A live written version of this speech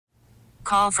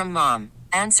call from mom.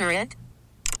 Answer it.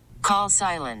 Call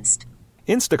silenced.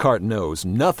 Instacart knows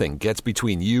nothing gets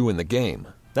between you and the game.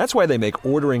 That's why they make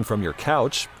ordering from your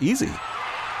couch easy.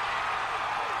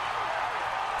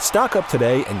 Stock up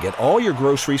today and get all your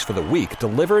groceries for the week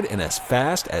delivered in as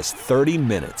fast as 30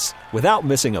 minutes without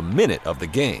missing a minute of the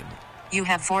game. You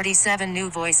have 47 new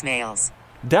voicemails.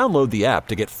 Download the app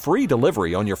to get free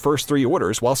delivery on your first 3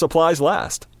 orders while supplies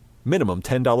last. Minimum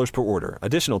 $10 per order.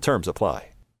 Additional terms apply.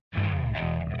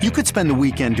 You could spend the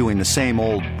weekend doing the same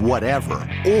old whatever,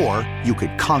 or you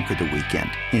could conquer the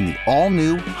weekend in the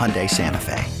all-new Hyundai Santa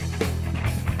Fe.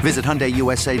 Visit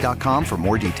HyundaiUSA.com for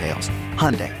more details.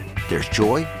 Hyundai, there's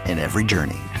joy in every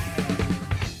journey.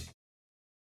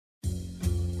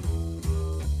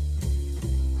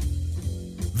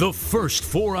 The first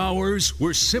 4 hours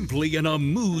were simply an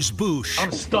amuse-bouche.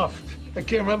 I'm stuffed. I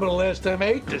can't remember the last time I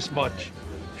ate this much.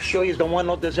 Sure you don't want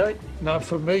no dessert? Not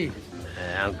for me.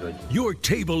 I'm good. Your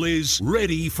table is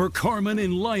ready for Carmen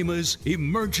and Lima's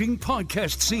emerging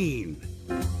podcast scene.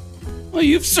 Well,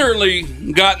 you've certainly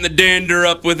gotten the dander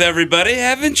up with everybody,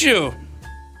 haven't you?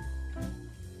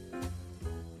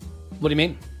 What do you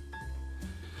mean?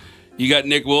 You got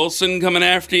Nick Wilson coming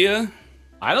after you?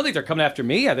 I don't think they're coming after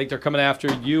me. I think they're coming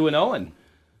after you and Owen.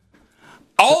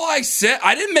 All I said,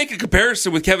 I didn't make a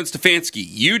comparison with Kevin Stefanski.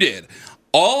 You did.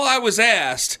 All I was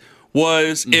asked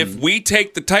was if we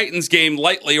take the Titans game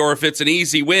lightly or if it's an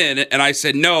easy win, and I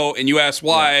said no, and you asked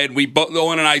why, and we both,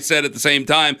 Owen and I said at the same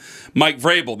time, Mike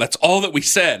Vrabel. That's all that we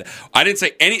said. I didn't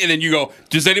say any, and then you go,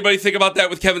 does anybody think about that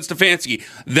with Kevin Stefanski?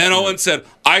 Then Owen said,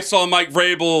 I saw Mike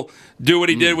Vrabel do what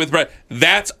he did with Brett.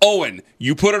 That's Owen.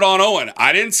 You put it on Owen.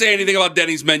 I didn't say anything about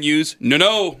Denny's menus.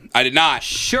 No, I did not.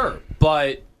 Sure,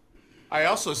 but I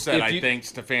also said I think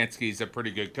Stefanski's a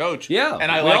pretty good coach. Yeah.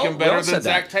 And I like him better than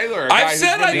Zach Taylor. I've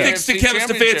said I think Kevin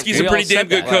Stefanski's a pretty damn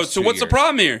good coach. So what's the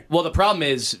problem here? Well, the problem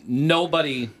is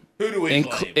nobody,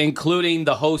 including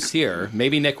the hosts here,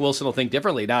 maybe Nick Wilson will think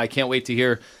differently. Now, I can't wait to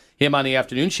hear him on the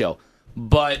afternoon show.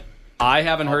 But I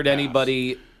haven't heard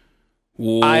anybody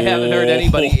indicate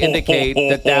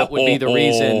that would be the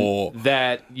reason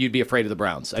that you'd be afraid of the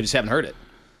Browns. I just haven't heard it.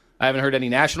 I haven't heard any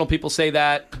national people say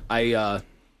that.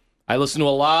 I listen to a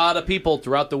lot of people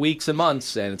throughout the weeks and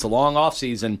months, and it's a long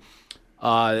offseason.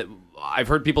 I've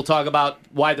heard people talk about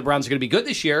why the Browns are going to be good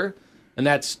this year, and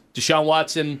that's Deshaun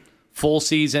Watson, full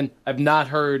season. I've not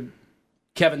heard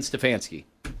Kevin Stefanski.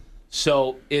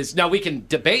 So now we can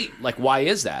debate, like, why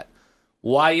is that?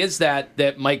 Why is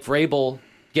that Mike Vrabel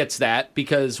gets that?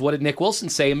 Because what did Nick Wilson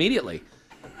say immediately?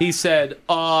 He said,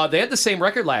 they had the same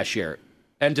record last year.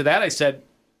 And to that I said,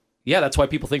 yeah, that's why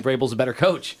people think Vrabel's a better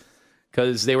coach.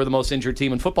 Because they were the most injured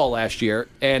team in football last year,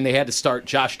 and they had to start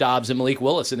Josh Dobbs and Malik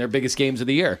Willis in their biggest games of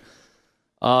the year.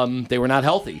 They were not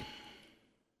healthy.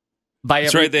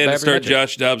 That's right, they had to start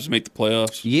Josh Dobbs to make the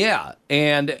playoffs. Yeah,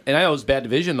 and I know it was bad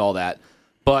division and all that,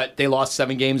 but they lost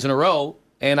 7 games in a row,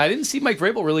 and I didn't see Mike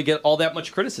Vrabel really get all that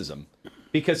much criticism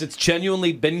because it's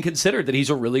genuinely been considered that he's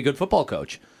a really good football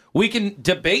coach. We can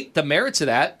debate the merits of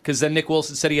that because then Nick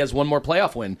Wilson said he has one more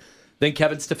playoff win than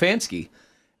Kevin Stefanski.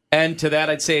 And to that,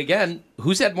 I'd say again,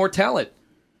 who's had more talent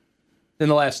in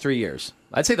the last 3 years?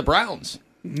 I'd say the Browns.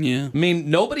 Yeah. I mean,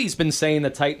 nobody's been saying the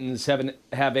Titans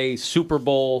have a Super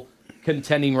Bowl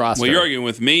contending roster. Well, you're arguing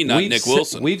with me, not Nick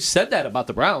Wilson. We've said that about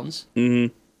the Browns.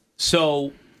 Mm-hmm.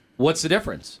 So what's the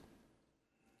difference?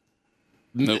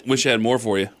 Wish I had more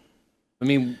for you. I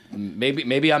mean,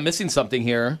 maybe I'm missing something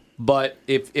here, but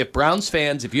if Browns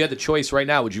fans, if you had the choice right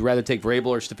now, would you rather take Vrabel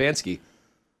or Stefanski?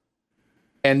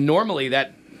 And normally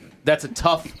that's a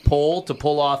tough poll to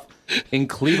pull off in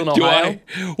Cleveland, Ohio.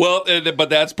 But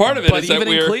that's part of it. But even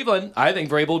in Cleveland, I think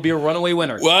Vrabel would be a runaway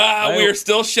winner. Well, we are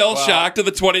still shell-shocked of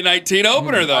the 2019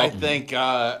 opener, though. I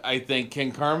think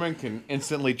King Carmen can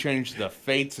instantly change the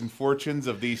fates and fortunes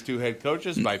of these two head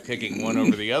coaches by picking one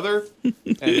over the other.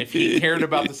 And if he cared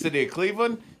about the city of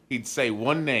Cleveland, he'd say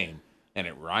one name, and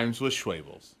it rhymes with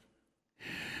Schwabels.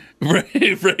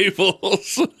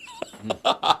 Vrabels.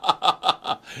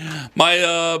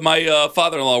 My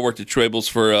father-in-law worked at Schwabels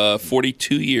for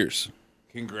 42 years.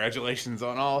 Congratulations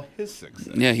on all his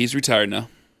success. Yeah, he's retired now.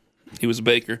 He was a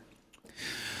baker.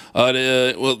 Well,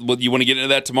 you want to get into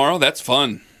that tomorrow? That's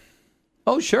fun.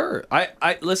 Oh, sure.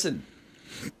 I listen,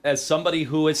 as somebody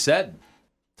who has said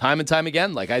time and time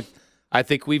again, like I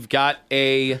think we've got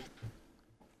when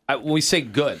we say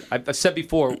good, I've said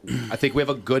before, I think we have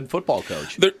a good football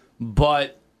coach.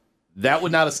 But that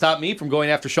would not have stopped me from going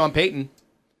after Sean Payton.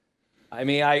 I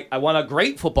mean, I want a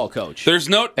great football coach. I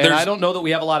don't know that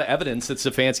we have a lot of evidence that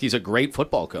Stefanski's a great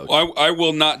football coach. I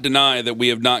will not deny that we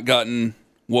have not gotten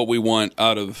what we want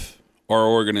out of our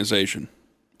organization.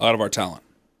 out of our talent.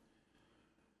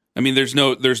 I mean, there's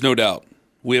no doubt.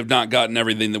 We have not gotten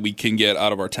everything that we can get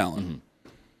out of our talent. Mm-hmm.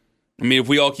 I mean, if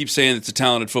we all keep saying it's a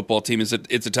talented football team, it's a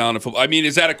talented football. I mean,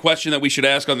 is that a question that we should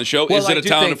ask on the show? Is it a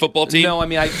talented football team? No, I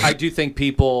mean, I do think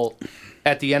people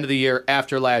at the end of the year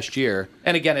after last year,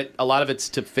 and again, a lot of it's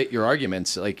to fit your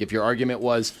arguments. Like if your argument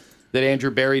was that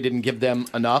Andrew Berry didn't give them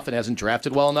enough and hasn't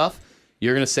drafted well enough,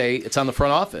 you're going to say it's on the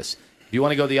front office. If you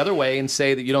want to go the other way and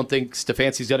say that you don't think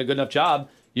Stefanski's done a good enough job,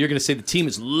 you're going to say the team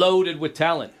is loaded with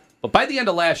talent. But by the end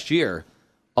of last year,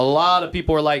 a lot of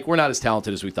people were like, we're not as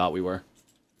talented as we thought we were.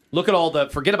 Look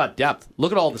at forget about depth.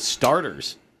 Look at all the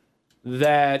starters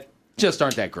that just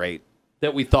aren't that great,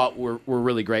 that we thought were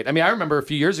really great. I mean, I remember a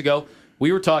few years ago,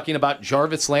 we were talking about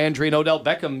Jarvis Landry and Odell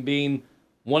Beckham being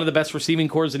one of the best receiving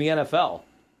corps in the NFL.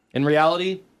 In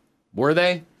reality, were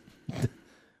they?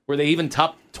 Were they even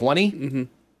top 20? Mm-hmm. I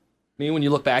mean, when you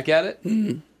look back at it.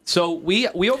 Mm-hmm. So we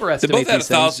overestimate. They both had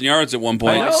 1,000 yards at one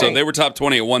point, so they were top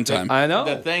 20 at one time. I know.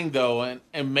 The thing, though,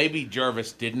 and maybe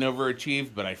Jarvis didn't overachieve,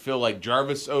 but I feel like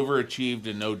Jarvis overachieved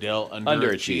and Odell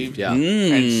underachieved. Yeah.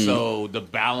 And so the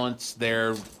balance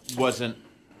there wasn't,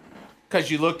 because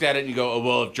you looked at it and you go, oh,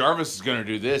 well, if Jarvis is going to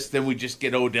do this, then we just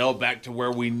get Odell back to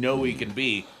where we know he can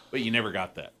be, but you never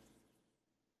got that.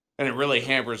 And it really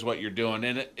hampers what you're doing.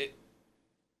 And it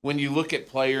when you look at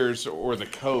players or the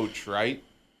coach, right?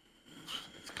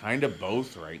 Kind of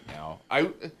both right now.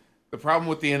 The problem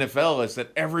with the NFL is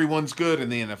that everyone's good in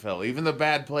the NFL. Even the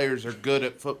bad players are good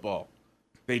at football.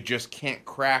 They just can't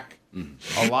crack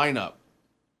a lineup.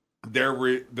 They're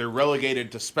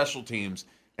relegated to special teams.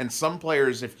 And some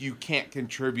players, if you can't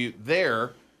contribute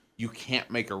there, you can't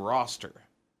make a roster.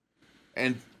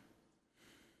 And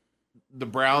the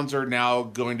Browns are now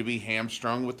going to be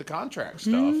hamstrung with the contract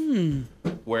stuff.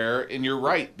 Where, and you're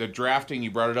right, the drafting, you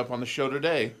brought it up on the show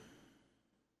today,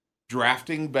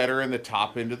 drafting better in the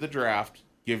top end of the draft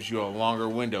gives you a longer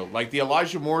window. Like the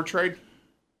Elijah Moore trade,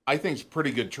 I think is a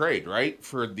pretty good trade, right?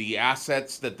 For the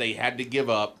assets that they had to give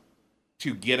up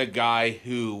to get a guy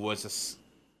who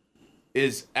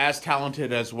is as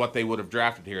talented as what they would have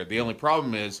drafted here. The only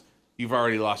problem is you've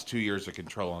already lost 2 years of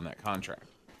control on that contract.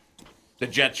 The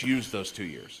Jets used those 2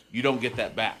 years. You don't get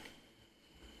that back.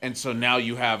 And so now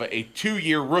you have a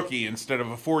 2-year rookie instead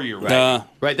of a 4-year rookie.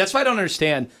 Right. That's why I don't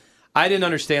understand. I didn't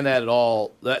understand that at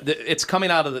all. It's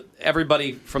coming out of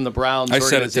everybody from the Browns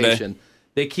organization. Said it today.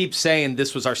 They keep saying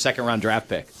this was our second-round draft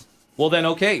pick. Well, then,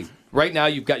 okay. Right now,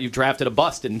 you've drafted a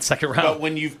bust in the second round. But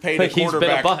when you've paid a quarterback, he's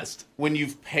been a bust. When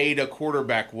you've paid a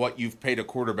quarterback what you've paid a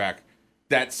quarterback,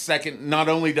 that second, not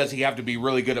only does he have to be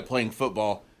really good at playing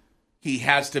football, he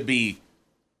has to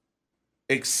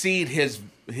exceed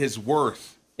his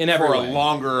worth in every for way. A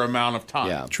longer amount of time.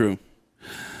 Yeah, true.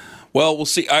 Well, we'll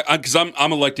see. Because I'm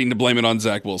electing to blame it on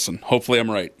Zach Wilson. Hopefully, I'm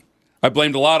right. I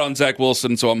blamed a lot on Zach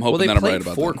Wilson, so I'm hoping that I'm right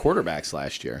about that. They played 4 quarterbacks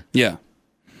last year. Yeah.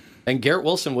 And Garrett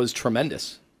Wilson was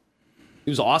tremendous. He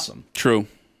was awesome. True.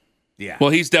 Yeah.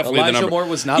 Well, he's definitely Elijah the number. Moore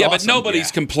was not awesome. But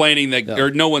nobody's complaining that,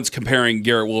 or no one's comparing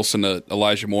Garrett Wilson to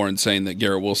Elijah Moore and saying that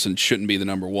Garrett Wilson shouldn't be the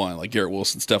number one. Like, Garrett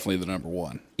Wilson's definitely the number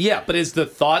one. Yeah, but is the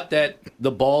thought that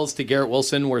the balls to Garrett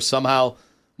Wilson were somehow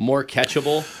more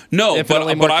catchable? No,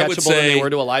 but I would say than they were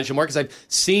to Elijah Moore, because I've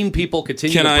seen people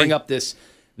continue to bring up this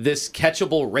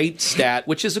catchable rate stat,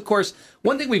 which is, of course,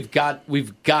 one thing we've got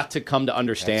to come to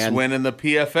understand. That's winning the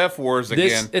PFF wars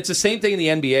again. It's the same thing in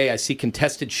the NBA. I see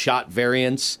contested shot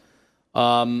variance.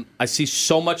 I see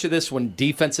so much of this when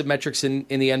defensive metrics in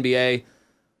the NBA.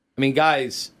 I mean,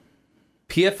 guys,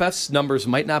 PFF's numbers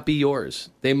might not be yours.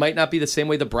 They might not be the same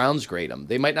way the Browns grade them.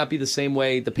 They might not be the same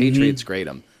way the Patriots grade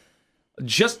them.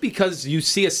 Just because you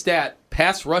see a stat,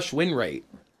 pass rush win rate,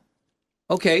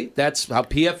 okay, that's how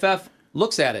PFF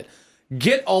looks at it.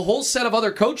 Get a whole set of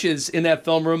other coaches in that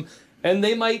film room, and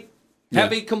they might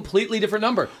have a completely different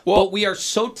number. Well, but we are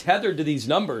so tethered to these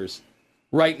numbers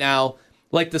right now.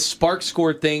 Like the Spark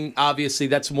score thing, obviously,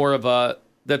 that's more of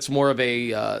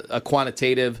a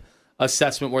quantitative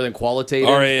assessment more than qualitative.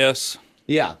 RAS.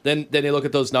 Yeah. Then they look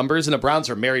at those numbers, and the Browns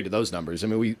are married to those numbers. I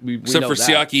mean, we except know for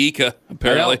that. Siaki Ika,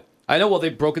 apparently. I know. Well,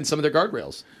 they've broken some of their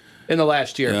guardrails in the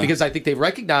last year because I think they've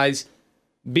recognized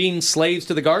being slaves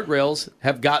to the guardrails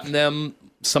have gotten them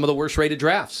some of the worst rated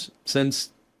drafts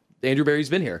since Andrew Berry's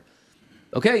been here.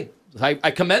 Okay,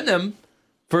 I commend them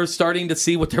for starting to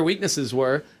see what their weaknesses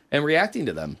were and reacting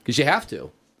to them, because you have to.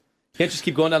 You can't just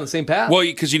keep going down the same path. Well,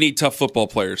 because you need tough football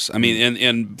players. I mean,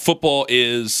 and football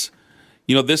is,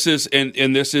 this is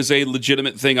and this is a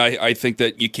legitimate thing. I think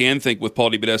that you can think with Paul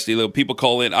DiPodesti. People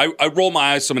call in. I roll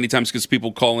my eyes so many times because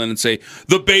people call in and say,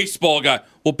 the baseball guy.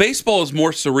 Well, baseball is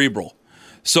more cerebral.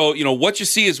 So, what you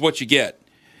see is what you get.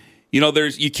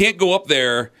 You can't go up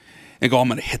there and go, I'm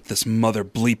going to hit this mother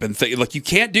bleeping thing. Like, you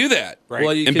can't do that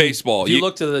in baseball. You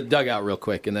look to the dugout real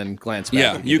quick and then glance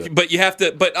back. Yeah, but you have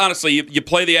to. But honestly, you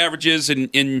play the averages,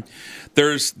 and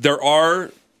there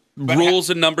are rules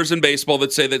and numbers in baseball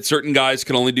that say that certain guys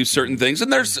can only do certain things,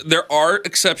 and there are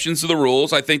exceptions to the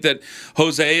rules. I think that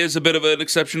Jose is a bit of an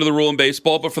exception to the rule in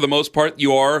baseball, but for the most part,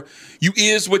 you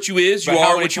is what you is. You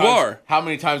are what you are. How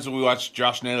many times have we watched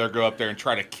Josh Naylor go up there and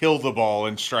try to kill the ball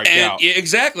and strike out?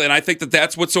 Exactly, and I think that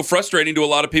that's what's so frustrating to a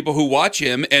lot of people who watch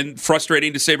him, and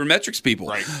frustrating to sabermetrics people.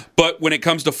 Right. But when it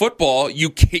comes to football, you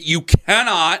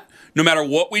cannot. No matter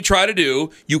what we try to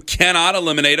do, you cannot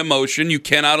eliminate emotion. You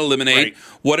cannot eliminate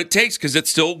what it takes, because it's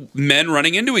still men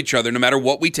running into each other no matter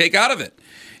what we take out of it.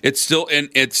 It's still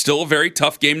a very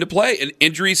tough game to play, and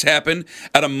injuries happen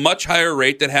at a much higher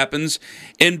rate that happens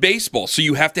in baseball. So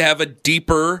you have to have a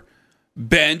deeper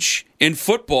bench in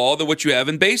football than what you have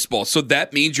in baseball. So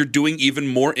that means you're doing even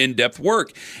more in-depth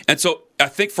work. And so I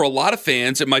think for a lot of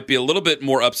fans, it might be a little bit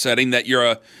more upsetting that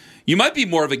you might be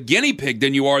more of a guinea pig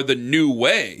than you are the new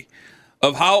way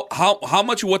of how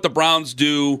much of what the Browns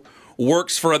do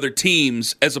works for other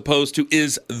teams as opposed to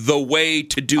is the way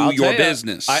to do your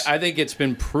business. I think it's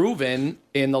been proven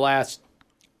in the last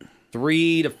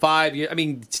 3 to 5 years. I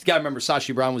mean, you got to remember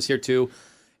Sashi Brown was here too,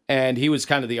 and he was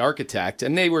kind of the architect,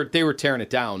 and they were tearing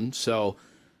it down. So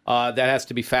that has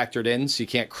to be factored in. So you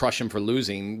can't crush him for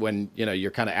losing when you're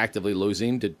kind of actively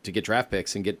losing to get draft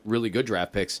picks and get really good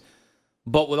draft picks.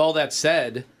 But with all that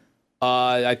said,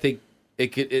 I think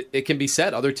it can be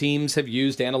said other teams have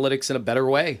used analytics in a better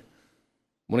way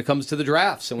when it comes to the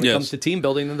drafts and when it comes to team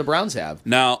building than the Browns have.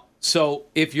 Now, so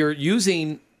if you're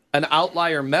using an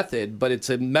outlier method, but it's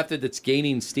a method that's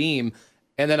gaining steam,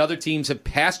 and then other teams have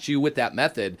passed you with that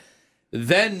method,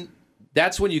 then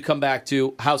that's when you come back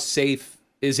to how safe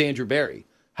is Andrew Berry?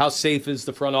 How safe is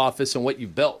the front office and what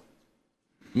you've built?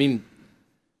 I mean,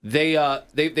 they've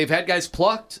had guys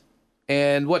plucked,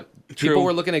 and what? True. People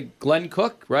were looking at Glenn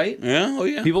Cook, right? Yeah, oh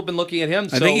yeah. People have been looking at him.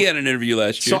 I think he had an interview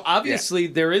last year. So obviously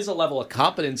there is a level of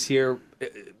competence here,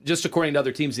 just according to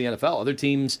other teams in the NFL. Other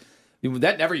teams,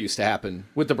 that never used to happen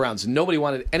with the Browns. Nobody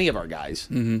wanted any of our guys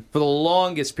for the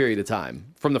longest period of time,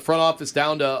 from the front office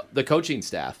down to the coaching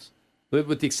staffs,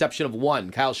 with the exception of one,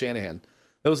 Kyle Shanahan.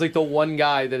 That was like the one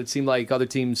guy that it seemed like other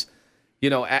teams,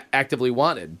 actively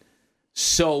wanted.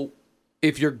 So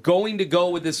if you're going to go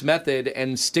with this method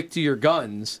and stick to your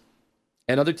guns,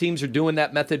 and other teams are doing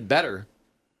that method better,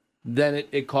 then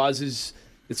it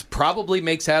probably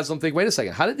makes Haslam think, wait a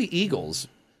second, how did the Eagles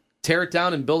tear it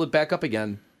down and build it back up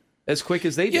again as quick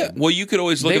as they did? Yeah, well, you could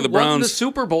always look at the Browns. They won the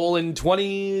Super Bowl in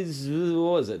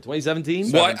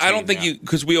 2017? Well, I don't think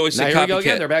because we always say now copycat. Here we go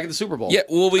again. They're back at the Super Bowl. Yeah,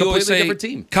 well, we always say different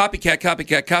team.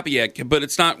 Copycat, but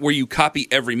it's not where you copy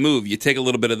every move. You take a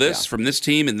little bit of this from this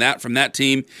team and that from that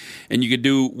team, and you can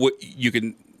do what you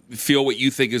can feel what you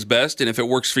think is best, and if it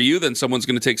works for you, then someone's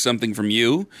going to take something from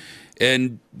you,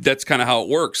 and that's kind of how it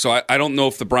works. So I don't know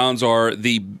if the Browns are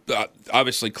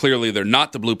obviously, clearly, they're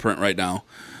not the blueprint right now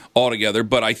altogether,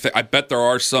 but I bet there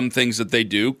are some things that they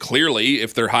do. Clearly,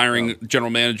 if they're hiring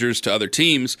general managers to other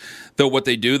teams, though, what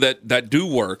they do that do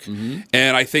work.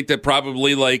 And I think that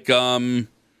probably like Kwesi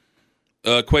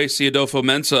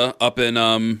Adolfo-Mensah up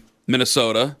in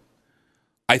Minnesota,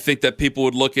 I think that people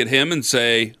would look at him and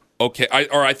say, okay,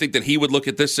 I think that he would look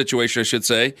at this situation, I should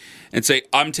say, and say,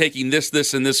 I'm taking this,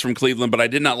 and this from Cleveland, but I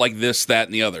did not like this, that,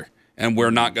 and the other. And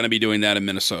we're not going to be doing that in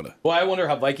Minnesota. Well, I wonder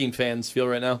how Viking fans feel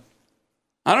right now.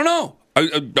 I don't know.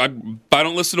 I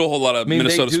don't listen to a whole lot of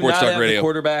Minnesota sports talk radio. They do not have the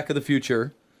quarterback of the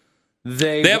future.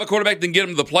 They have a quarterback that can get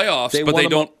them to the playoffs, but they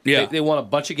don't. They won a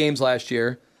bunch of games last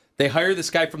year. They hired this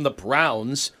guy from the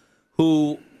Browns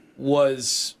who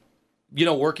was,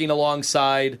 working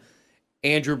alongside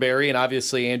Andrew Berry, and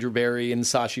obviously Andrew Berry and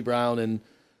Sashi Brown, and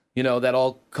that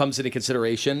all comes into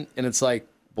consideration. And it's like,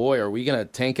 boy, are we going to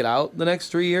tank it out the next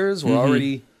 3 years?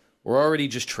 We're already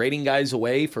just trading guys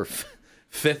away for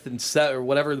fifth and set or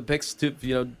whatever the picks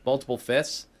to multiple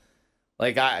fifths.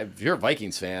 Like, if you're a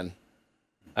Vikings fan,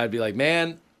 I'd be like,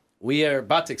 man, we are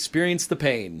about to experience the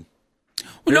pain.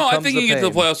 Well, no, I think you get to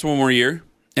the playoffs one more year,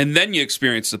 and then you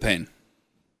experience the pain.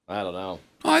 I don't know.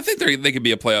 Oh, I think they could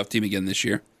be a playoff team again this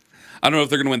year. I don't know if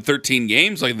they're going to win 13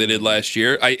 games like they did last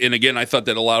year. I thought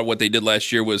that a lot of what they did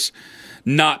last year was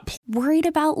not. Worried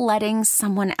about letting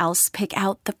someone else pick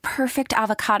out the perfect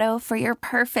avocado for your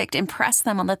perfect impress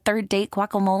them on the third date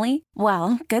guacamole?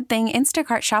 Well, good thing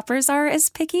Instacart shoppers are as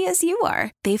picky as you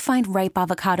are. They find ripe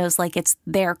avocados like it's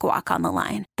their guac on the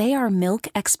line. They are milk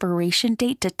expiration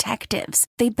date detectives.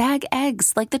 They bag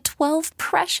eggs like the 12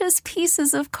 precious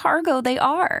pieces of cargo they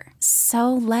are.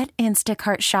 So let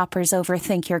Instacart shoppers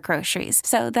overthink your groceries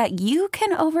so that you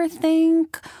can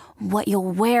overthink what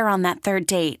you'll wear on that third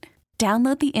date.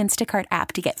 Download the Instacart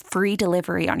app to get free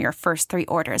delivery on your first 3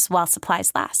 orders while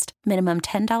supplies last. Minimum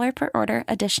 $10 per order.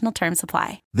 Additional terms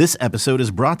apply. This episode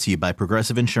is brought to you by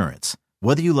Progressive Insurance.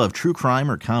 Whether you love true crime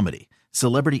or comedy,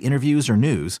 celebrity interviews or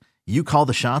news, you call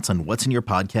the shots on what's in your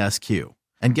podcast queue.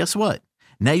 And guess what?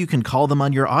 Now you can call them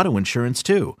on your auto insurance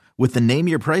too with the Name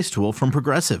Your Price tool from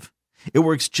Progressive. It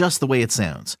works just the way it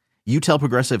sounds. You tell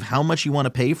Progressive how much you want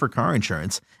to pay for car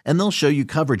insurance, and they'll show you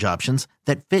coverage options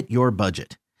that fit your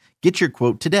budget. Get your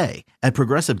quote today at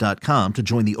Progressive.com to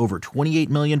join the over 28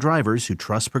 million drivers who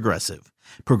trust Progressive.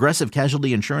 Progressive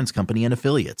Casualty Insurance Company and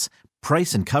Affiliates.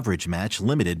 Price and coverage match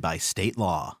limited by state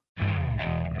law.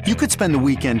 You could spend the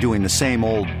weekend doing the same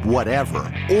old whatever,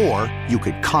 or you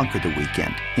could conquer the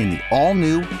weekend in the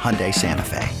all-new Hyundai Santa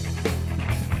Fe.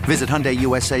 Visit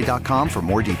HyundaiUSA.com for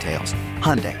more details.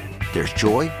 Hyundai, there's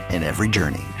joy in every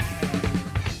journey.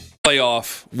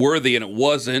 Playoff worthy, and it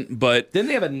wasn't, but Didn't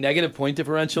they have a negative point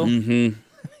differential?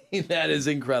 Mm-hmm. That is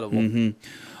incredible.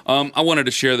 Mm-hmm. I wanted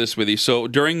to share this with you. So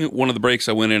during one of the breaks,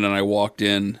 I went in and I walked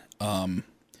in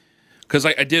because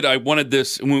I wanted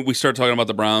this when we started talking about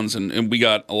the Browns, and we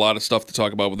got a lot of stuff to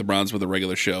talk about with the Browns with the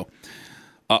regular show.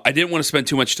 I didn't want to spend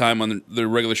too much time on the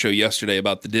regular show yesterday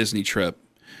about the Disney trip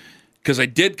because I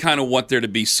did kind of want there to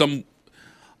be some.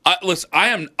 Listen,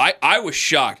 I was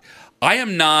shocked. I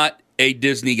am not a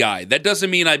Disney guy. That doesn't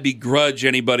mean I begrudge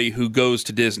anybody who goes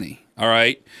to Disney. All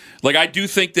right, like I do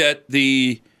think that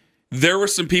there were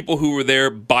some people who were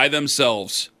there by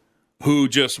themselves who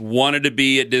just wanted to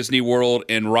be at Disney World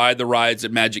and ride the rides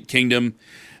at Magic Kingdom.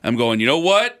 I'm going, you know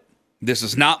what? This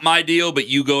is not my deal, but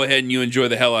you go ahead and you enjoy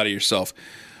the hell out of yourself.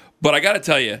 But I got to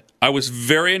tell you, I was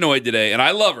very annoyed today, and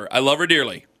I love her. I love her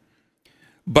dearly.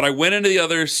 But I went into the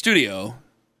other studio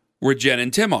where Jen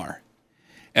and Tim are.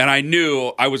 And I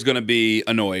knew I was going to be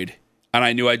annoyed. And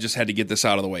I knew I just had to get this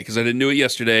out of the way because I didn't do it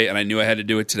yesterday and I knew I had to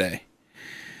do it today.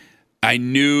 I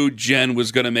knew Jen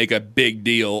was going to make a big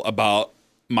deal about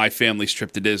my family's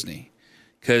trip to Disney.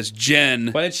 Because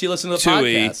Jen... Why didn't she listen to the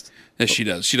Tui, podcast? Yes, she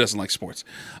does. She doesn't like sports.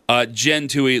 Jen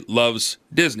Tui loves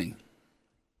Disney.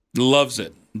 Loves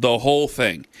it. The whole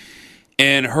thing.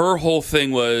 And her whole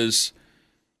thing was...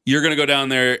 You're going to go down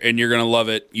there and you're going to love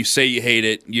it. You say you hate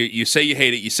it. You say you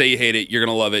hate it. You say you hate it. You're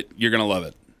going to love it. You're going to love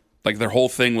it. Like their whole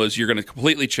thing was you're going to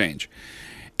completely change.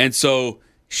 And so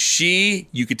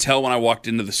you could tell when I walked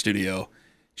into the studio,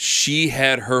 she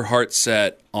had her heart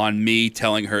set on me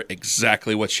telling her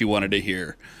exactly what she wanted to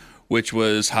hear, which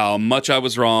was how much I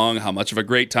was wrong, how much of a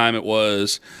great time it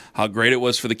was, how great it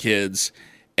was for the kids.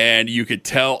 And you could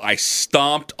tell I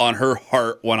stomped on her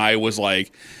heart when I was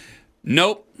like,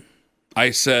 nope.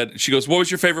 I said, she goes, what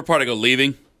was your favorite part? I go,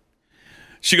 leaving.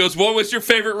 She goes, what was your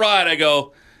favorite ride? I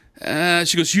go,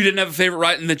 she goes, you didn't have a favorite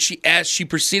ride? And then she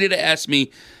proceeded to ask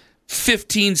me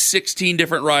 15, 16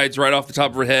 different rides right off the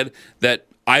top of her head that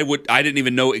I didn't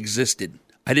even know existed.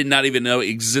 I did not even know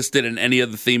existed in any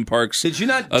of the theme parks. Did you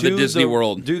not of the Disney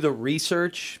World? Do the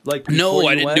research? No,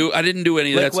 I didn't do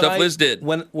any of that stuff. Liz did.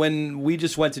 When we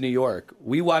just went to New York,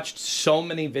 we watched so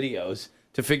many videos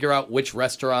to figure out which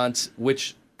restaurants,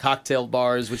 which cocktail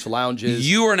bars, which lounges.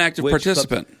 You were an active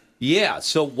participant. Yeah,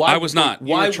 so why... I was not.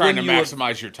 You were trying to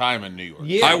maximize your time in New York.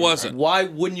 Yeah, I wasn't. Why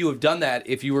wouldn't you have done that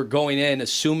if you were going in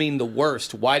assuming the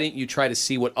worst? Why didn't you try to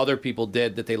see what other people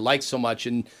did that they liked so much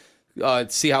and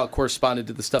see how it corresponded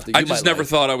to the stuff that you I just never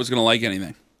thought I was going to like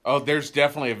anything. Oh, there's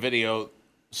definitely a video,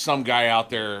 some guy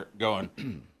out there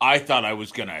going, I thought I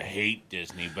was going to hate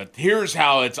Disney, but here's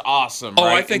how it's awesome. Oh,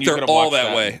 right? I think they're all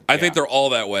that way. I think they're all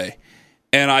that way.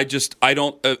 And I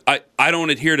don't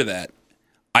adhere to that.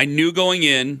 I knew going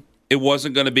in it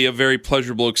wasn't going to be a very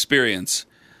pleasurable experience.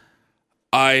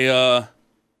 I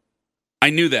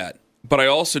knew that, but I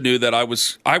also knew that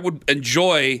I would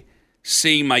enjoy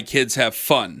seeing my kids have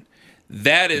fun.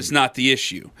 That is not the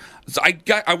issue. So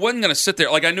I wasn't going to sit there.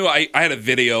 Like I knew I had a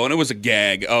video and it was a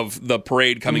gag of the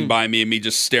parade coming by me and me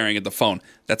just staring at the phone.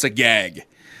 That's a gag.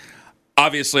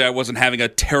 Obviously, I wasn't having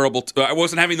I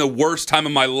wasn't having the worst time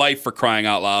of my life for crying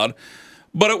out loud,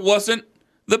 but it wasn't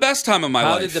the best time of my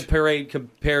life. How did the parade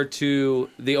compare to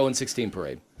the 0-16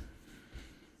 parade?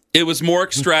 It was more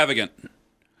extravagant,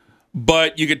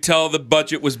 but you could tell the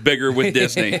budget was bigger with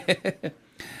Disney.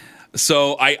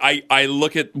 So I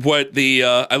look at what they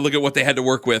had to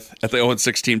work with at the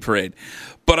 0-16 parade.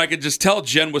 But I could just tell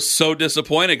Jen was so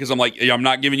disappointed because I'm like, I'm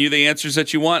not giving you the answers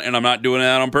that you want, and I'm not doing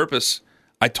that on purpose.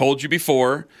 I told you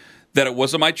before that it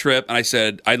wasn't my trip, and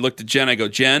I looked at Jen. I go,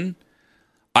 Jen,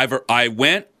 I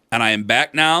went, and I am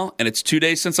back now, and it's 2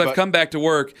 days since I've come back to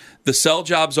work. The sell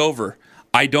job's over.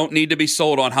 I don't need to be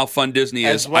sold on how fun Disney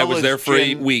is. I was there for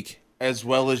a week. As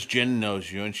well as Jen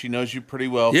knows you, and she knows you pretty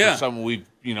well. Yeah. For someone we've,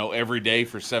 every day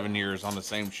for 7 years on the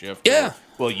same shift. Yeah.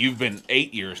 Well, you've been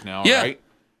 8 years now, yeah.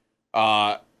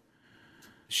 right?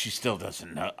 She still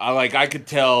doesn't know. I could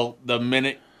tell the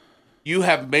minute you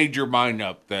have made your mind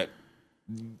up that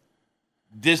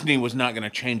Disney was not going to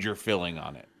change your feeling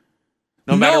on it.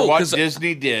 No matter what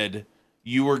Disney did,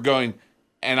 you were going,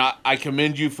 and I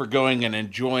commend you for going and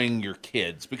enjoying your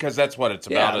kids, because that's what it's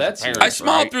about as a parent. I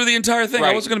smiled through the entire thing.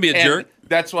 Right. I wasn't going to be a jerk.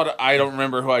 That's what I don't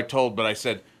remember who I told, but I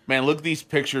said, man, look at these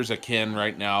pictures of Ken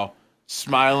right now,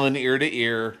 smiling ear to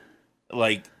ear,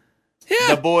 like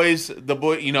the boy,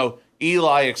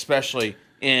 Eli especially,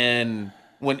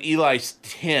 when Eli's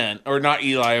 10, or not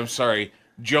Eli, I'm sorry,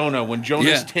 Jonah, when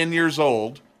Jonah's 10 years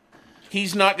old,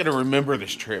 he's not going to remember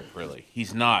this trip, really.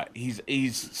 He's not. He's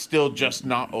still just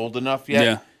not old enough yet.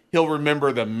 Yeah. He'll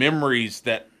remember the memories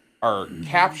that are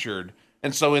captured.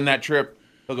 And so in that trip,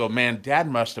 he'll go, man, Dad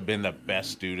must have been the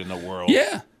best dude in the world.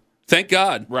 Yeah. Thank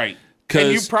God. Right.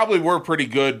 And you probably were pretty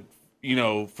good,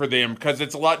 for them, because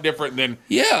it's a lot different than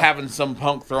having some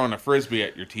punk throwing a Frisbee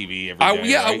at your TV every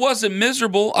day. I wasn't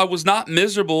miserable. I was not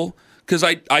miserable. Because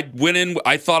I went in,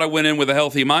 I thought I went in with a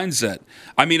healthy mindset.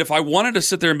 I mean, if I wanted to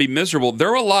sit there and be miserable, there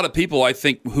were a lot of people, I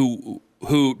think,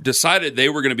 who decided they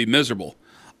were going to be miserable.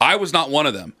 I was not one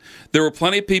of them. There were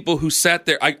plenty of people who sat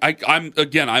there.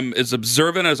 I'm as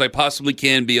observant as I possibly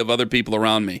can be of other people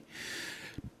around me.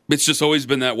 It's just always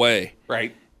been that way.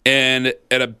 Right. And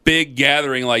at a big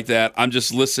gathering like that, I'm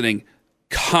just listening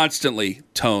constantly,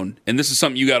 tone. And this is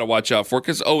something you got to watch out for,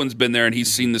 because Owen's been there and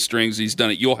he's seen the strings. He's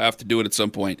done it. You'll have to do it at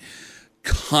some point.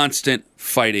 Constant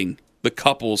fighting. The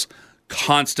couples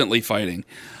constantly fighting.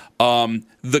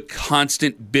 The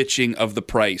constant bitching of the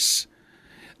price.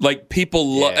 Like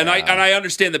people, and I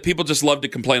understand that people just love to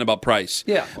complain about price.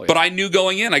 Yeah. But I knew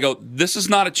going in, I go, this is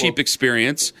not a cheap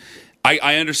experience.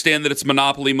 I understand that it's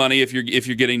monopoly money if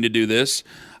you're getting to do this.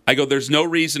 I go, there's no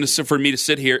reason for me to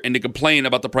sit here and to complain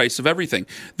about the price of everything.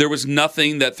 There was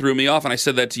nothing that threw me off, and I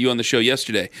said that to you on the show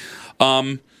yesterday.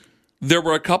 There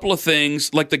were a couple of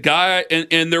things, like the guy,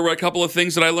 and there were a couple of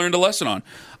things that I learned a lesson on.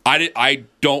 I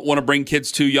don't want to bring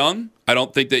kids too young. I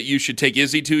don't think that you should take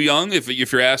Izzy too young. If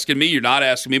you're asking me, you're not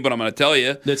asking me, but I'm going to tell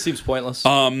you. That seems pointless.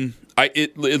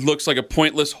 It looks like a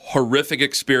pointless, horrific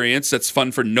experience that's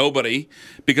fun for nobody,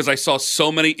 because I saw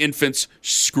so many infants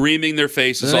screaming their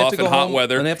faces off in hot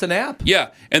weather. And they have to nap.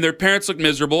 Yeah, and their parents look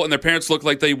miserable, and their parents look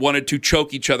like they wanted to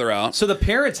choke each other out. So the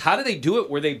parents, how do they do it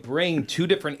where they bring two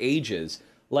different ages,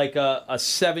 like a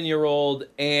 7-year-old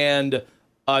and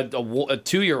a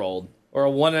 2-year-old? Or a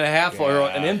 1.5, or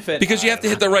an infant. Because you have to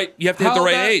hit the right. You have to hit the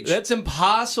right age. That's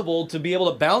impossible to be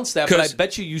able to bounce that. But I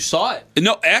bet you saw it.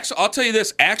 No, I'll tell you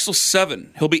this. Axel's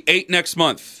 7. He'll be 8 next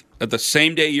month. At the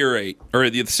same day you're 8, or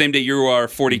the same day you are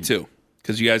 42,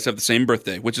 because you guys have the same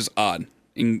birthday, which is odd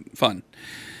and fun.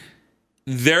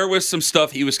 There was some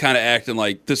stuff he was kind of acting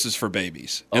like this is for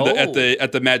babies at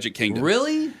the Magic Kingdom.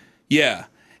 Really? Yeah.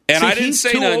 And I didn't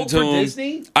say nothing to him.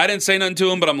 Disney? I didn't say nothing to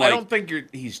him, but I'm like, I don't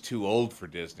think he's too old for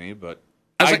Disney, but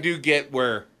I do get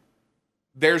where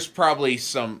there's probably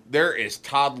there is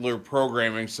toddler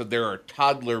programming, so there are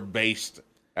toddler-based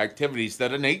activities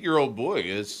that an 8-year-old boy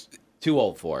is too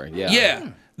old for. Yeah.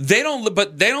 Yeah. They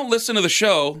don't listen to the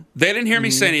show. They didn't hear me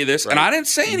say any of this, and I didn't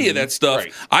say any of that stuff.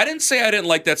 Right. I didn't say I didn't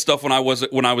like that stuff when I was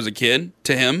a kid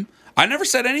to him. I never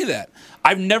said any of that.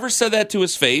 I've never said that to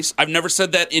his face. I've never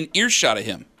said that in earshot of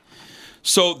him.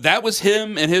 So that was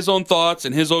him and his own thoughts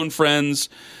and his own friends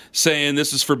saying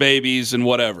this is for babies and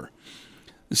whatever.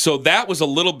 So that was a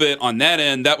little bit on that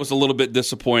end. That was a little bit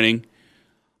disappointing.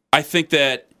 I think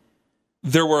that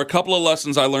there were a couple of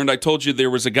lessons I learned. I told you there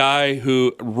was a guy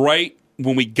who, right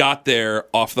when we got there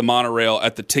off the monorail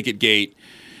at the ticket gate,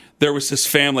 there was this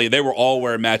family. They were all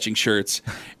wearing matching shirts,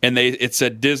 and it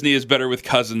said Disney is better with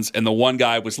cousins, and the one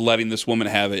guy was letting this woman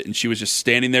have it, and she was just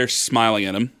standing there smiling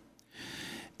at him.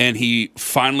 And he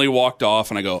finally walked off,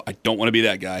 and I go, I don't want to be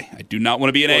that guy. I do not want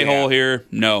to be an a-hole here.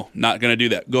 No, not going to do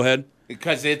that. Go ahead.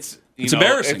 Because it's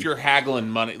embarrassing. If you're haggling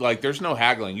money, like there's no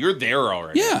haggling. You're there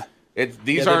already. Yeah.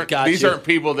 These aren't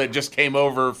people that just came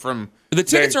over from. The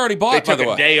tickets are already bought. They took by the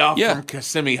way. A day off from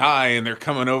Kissimmee High, and they're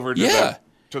coming over to the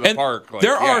and park.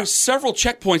 There are several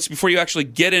checkpoints before you actually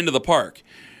get into the park.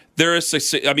 there is,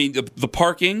 the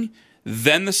parking,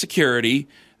 then the security,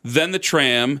 then the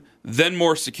tram, then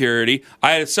more security.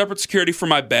 I had a separate security for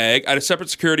my bag. I had a separate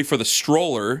security for the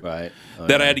stroller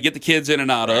that I had to get the kids in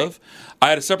and out of. I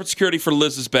had a separate security for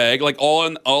Liz's bag, like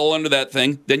all under that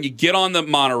thing. Then you get on the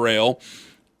monorail.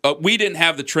 We didn't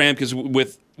have the tram because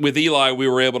with Eli we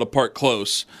were able to park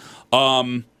close.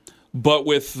 But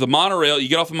with the monorail, you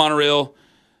get off the monorail,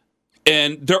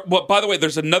 and by the way,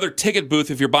 there's another ticket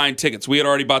booth if you're buying tickets. We had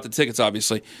already bought the tickets,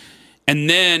 obviously, and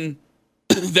then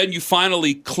you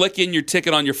finally click in your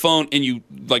ticket on your phone, and you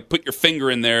like put your finger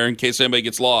in there in case anybody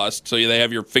gets lost, so they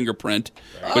have your fingerprint,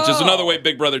 which is another way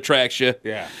Big Brother tracks you.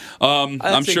 Yeah,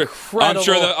 I'm sure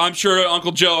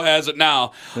Uncle Joe has it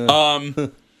now.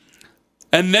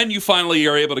 And then you finally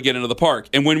are able to get into the park.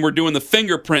 And when we're doing the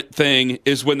fingerprint thing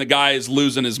is when the guy is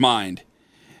losing his mind.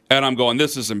 And I'm going,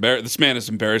 this man is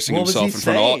embarrassing himself in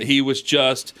front of all. He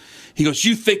goes,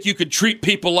 you think you could treat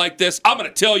people like this? I'm going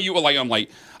to tell you. I'm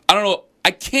like, I don't know.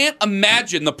 I can't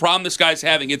imagine the problem this guy's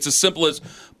having. It's as simple as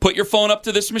put your phone up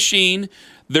to this machine.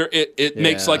 It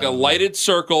makes like a lighted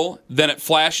circle, then it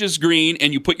flashes green,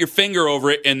 and you put your finger over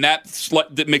it, and that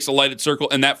makes a lighted circle,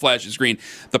 and that flashes green.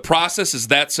 The process is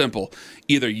that simple.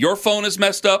 Either your phone is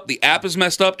messed up, the app is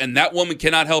messed up, and that woman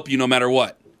cannot help you no matter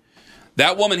what.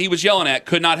 That woman he was yelling at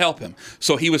could not help him.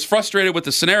 So he was frustrated with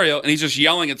the scenario, and he's just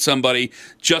yelling at somebody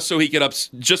just so he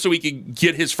could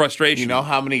get his frustration. You know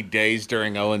how many days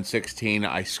during 0-16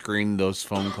 I screened those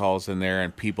phone calls in there,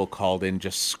 and people called in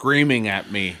just screaming at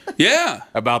me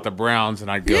about the Browns, and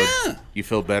I'd go, you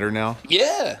feel better now?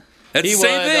 Yeah. That's the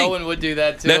same thing. Owen would do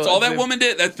that too. That's all that woman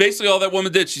did. That's basically all that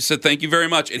woman did. She said, thank you very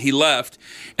much, and he left.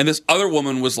 And this other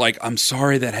woman was like, I'm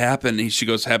sorry that happened. And she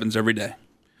goes, happens every day.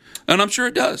 And I'm sure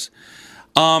it does.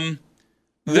 Go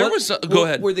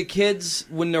ahead. Were the kids,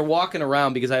 when they're walking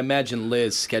around, because I imagine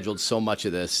Liz scheduled so much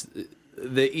of this,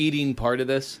 the eating part of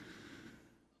this?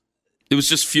 It was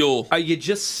just fuel. Are you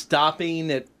just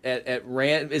stopping at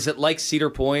is it like Cedar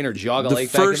Point or Geauga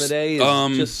Lake back in the day?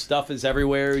 Just stuff is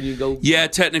everywhere and you go... Yeah,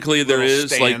 technically there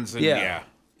is.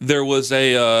 There was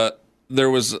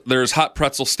there's hot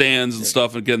pretzel stands and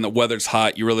stuff. Again, the weather's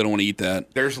hot. You really don't want to eat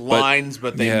that. There's lines,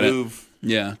 but they move...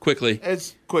 Yeah, quickly.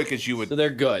 As quick as you would. So they're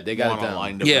good. They got it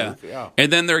down. Move.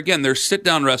 And then there's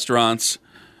sit-down restaurants,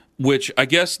 which I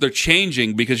guess they're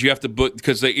changing because you have to book,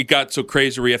 because it got so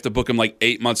crazy where you have to book them like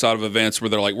 8 months out of advance where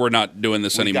they're like, we're not doing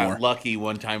this anymore. We got lucky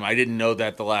one time. I didn't know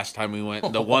that the last time we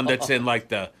went. The one that's in like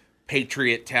the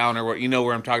Patriot Town or what, you know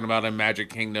where I'm talking about in Magic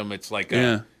Kingdom. It's like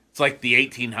it's like the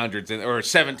 1800s or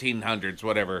 1700s,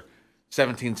 whatever,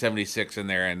 1776 in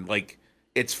there. And like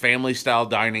it's family-style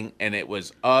dining, and it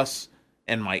was us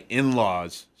and my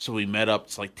in-laws, so we met up.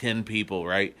 It's like 10 people,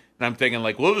 right? And I'm thinking,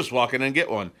 like, we'll just walk in and get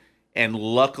one. And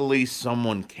luckily,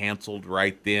 someone canceled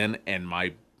right then, and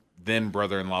my then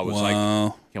brother-in-law was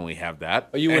like, can we have that?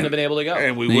 Oh, you wouldn't have been able to go.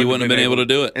 And we wouldn't have been able to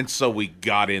do it. And so we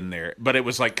got in there. But it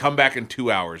was like, come back in 2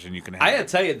 hours, and you can have I got to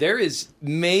tell you, there is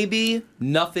maybe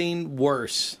nothing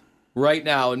worse right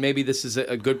now, and maybe this is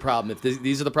a good problem. If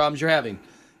these are the problems you're having,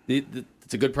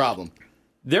 it's a good problem.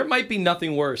 There might be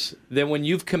nothing worse than when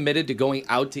you've committed to going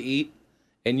out to eat,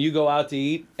 and you go out to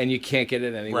eat, and you can't get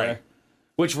it anywhere. Right.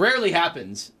 Which rarely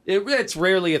happens. It's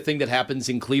rarely a thing that happens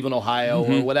in Cleveland, Ohio,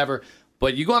 or whatever.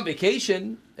 But you go on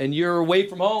vacation, and you're away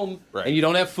from home, and you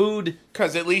don't have food.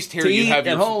 Because at least here you have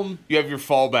home. You have your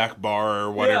fallback bar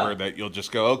or whatever that you'll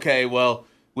just go, okay, well,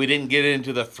 we didn't get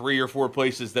into the 3 or 4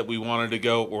 places that we wanted to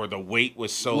go, or the wait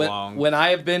was so long. When I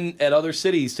have been at other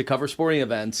cities to cover sporting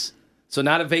events, so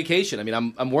not a vacation. I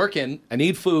mean, I'm working. I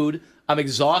need food. I'm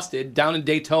exhausted. Down in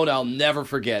Daytona, I'll never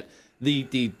forget the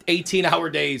 18-hour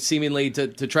days seemingly to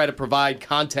try to provide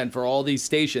content for all these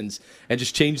stations and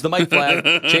just change the mic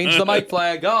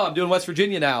flag. Oh, I'm doing West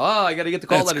Virginia now. Oh, I got to get the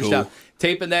call letters down.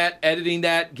 Taping that, editing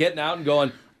that, getting out and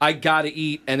going, I got to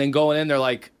eat. And then going in, they're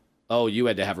like, oh, you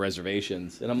had to have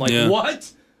reservations. And I'm like,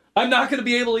 what? I'm not going to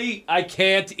be able to eat. I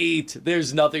can't eat.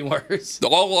 There's nothing worse.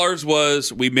 All ours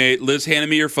was, Liz handed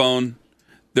me your phone.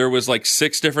 There was like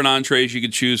 6 different entrees you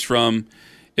could choose from.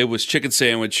 It was chicken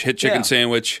sandwich,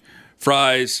 sandwich,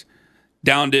 fries,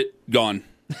 downed it, gone.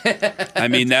 I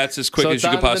mean, that's as quick as you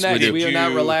could possibly do. We are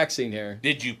not relaxing here.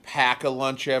 Did you pack a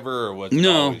lunch ever, or was it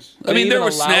No. always... I mean, there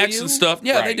were snacks and stuff.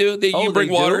 Yeah, they do. You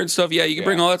bring water and stuff. Yeah, you can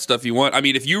bring all that stuff you want. I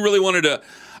mean, if you really wanted to...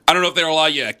 I don't know if they'll allow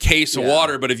you a case of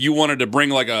water, but if you wanted to bring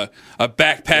like a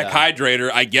backpack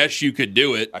hydrator, I guess you could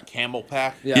do it. A camel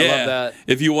pack? Yeah, I love that.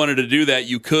 If you wanted to do that,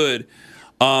 you could.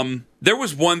 There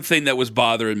was one thing that was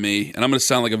bothering me, and I'm going to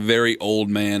sound like a very old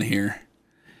man here.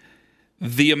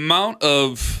 The amount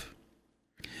of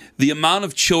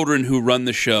children who run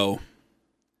the show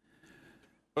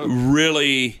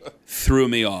really threw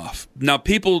me off. Now,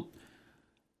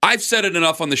 I've said it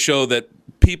enough on the show that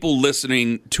people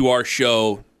listening to our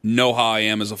show know how I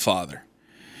am as a father.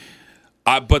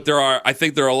 But I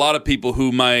think there are a lot of people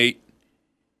who might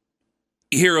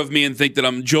hear of me and think that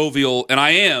I'm jovial, and I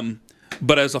am,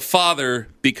 but as a father,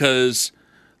 because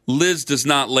Liz does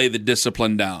not lay the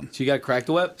discipline down. So you got to crack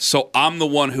the whip? So I'm the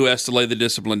one who has to lay the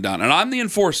discipline down. And I'm the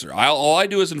enforcer. All I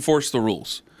do is enforce the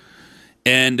rules.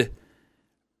 And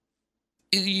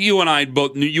you and I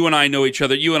know each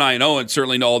other. You and I and Owen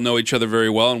certainly all know each other very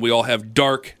well, and we all have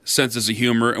dark senses of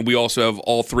humor, and we also have,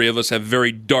 all three of us have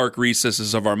very dark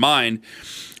recesses of our mind,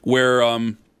 where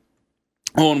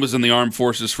Owen was in the armed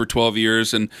forces for 12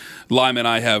 years, and Lima and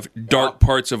I have dark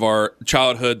parts of our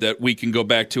childhood that we can go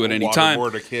back to at any time.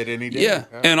 Waterboard a kid any day. Yeah.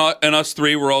 And us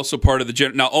three were also part of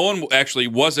the now Owen actually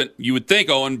wasn't. You would think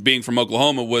Owen, being from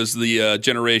Oklahoma, was the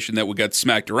generation that got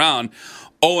smacked around.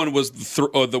 Owen was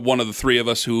the one of the three of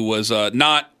us who was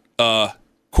not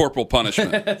corporal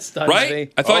punishment, right? Me.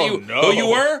 I thought you. No. Oh, you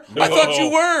were. No. I thought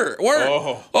you were.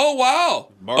 Oh wow.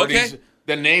 Marty's, okay.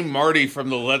 The name Marty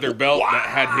from the leather belt that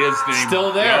had his name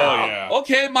still there. Oh yeah.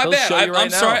 Okay, my He'll bad. show you right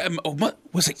I'm now. sorry. What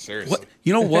was it? Seriously. What?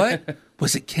 You know what?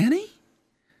 Was it Kenny?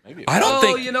 Maybe I don't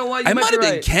think. You know what? I might have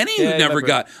been right. Kenny who never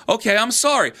got. Okay, I'm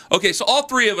sorry. Okay, so all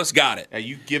three of us got it. Yeah,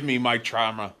 you give me my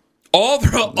trauma. All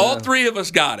three of us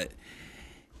got it.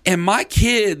 And my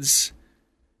kids,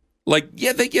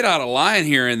 they get out of line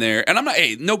here and there. And I'm not.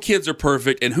 Hey, no kids are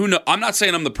perfect. And I'm not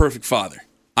saying I'm the perfect father.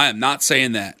 I am not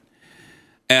saying that.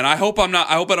 And I hope I'm not.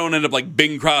 I hope I don't end up like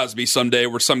Bing Crosby someday,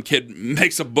 where some kid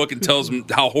makes a book and tells them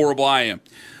how horrible I am.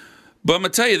 But I'm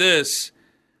gonna tell you this: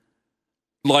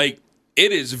 it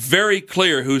is very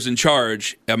clear who's in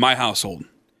charge at my household.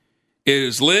 It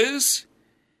is Liz,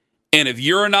 and if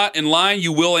you're not in line,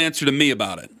 you will answer to me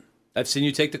about it. I've seen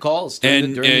you take the calls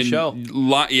during the show.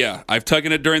 Yeah, I've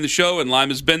taken it during the show, and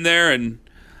Lima's been there, and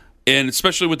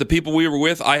especially with the people we were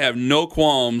with, I have no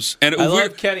qualms. And I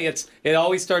love Kenny. It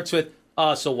always starts with,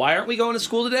 so why aren't we going to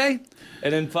school today?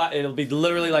 And then it'll be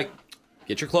literally like,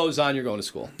 get your clothes on, you're going to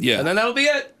school. Yeah. And then that'll be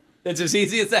it. It's as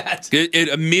easy as that. It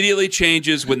immediately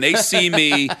changes when they see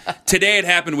me. Today it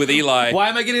happened with Eli. Why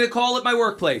am I getting a call at my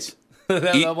workplace?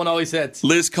 that one always hits.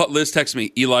 Liz texts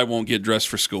me, Eli won't get dressed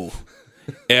for school.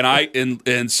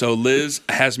 And so Liz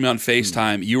has me on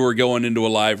FaceTime. You were going into a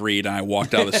live read, and I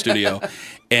walked out of the studio.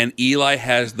 And Eli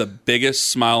has the biggest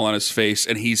smile on his face,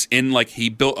 and he's in he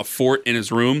built a fort in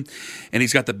his room, and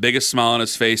he's got the biggest smile on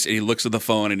his face, and he looks at the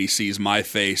phone and he sees my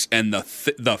face, and the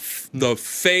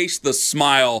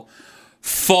smile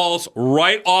falls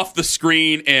right off the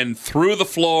screen and through the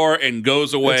floor and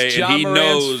goes away. It's John and he Moran's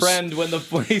knows. friend when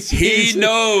He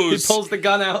knows. He pulls the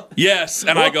gun out. Yes,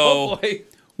 and I go,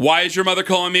 why is your mother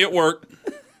calling me at work?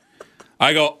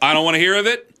 I go, I don't want to hear of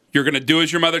it. You're going to do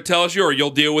as your mother tells you, or you'll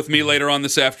deal with me later on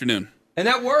this afternoon. And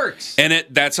that works. And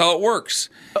that's how it works.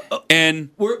 And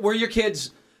were your kids,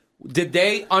 did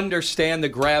they understand the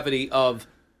gravity of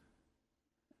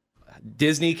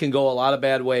Disney can go a lot of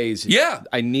bad ways? Yeah.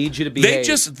 I need you to behave.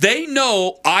 They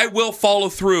know I will follow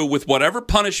through with whatever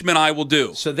punishment I will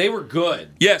do. So they were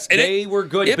good. Yes. And they were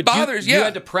good. It but bothers, you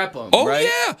had to prep them, Oh, right?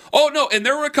 yeah. Oh, no. And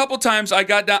there were a couple times I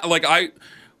got down,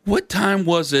 what time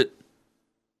was it?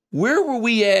 Where were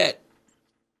we at?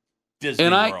 Disney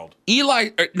World.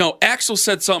 Axel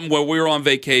said something while we were on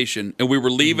vacation, and we were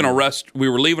leaving a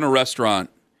restaurant,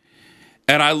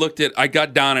 and I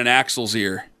got down in Axel's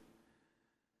ear,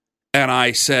 and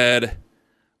I said,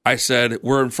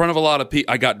 we're in front of a lot of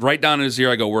people. I got right down in his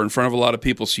ear. I go, we're in front of a lot of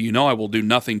people, so I will do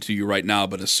nothing to you right now.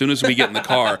 But as soon as we get in the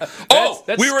car,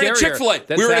 we were at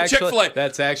Chick-fil-A.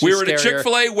 That's actually we were at a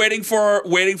Chick-fil-A waiting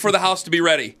for the house to be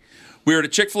ready. We were at a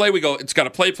Chick-fil-A. We go, it's got a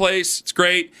play place. It's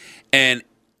great. And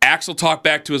Axel talked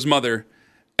back to his mother,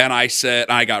 and I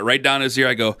got right down his ear.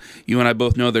 I go, you and I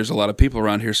both know there's a lot of people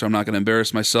around here, so I'm not going to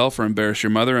embarrass myself or embarrass your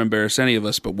mother or embarrass any of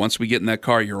us. But once we get in that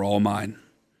car, you're all mine.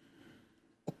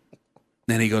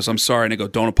 And he goes, I'm sorry. And I go,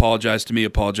 don't apologize to me.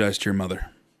 Apologize to your mother.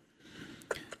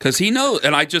 Because he knows,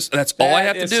 and that's all I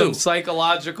have to do. Some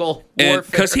psychological warfare.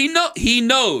 Because he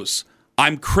knows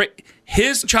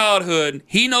his childhood,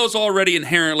 he knows already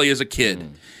inherently as a kid.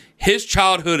 His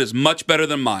childhood is much better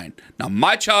than mine. Now,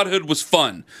 my childhood was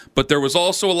fun, but there was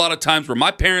also a lot of times where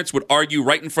my parents would argue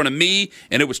right in front of me,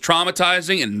 and it was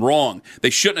traumatizing and wrong.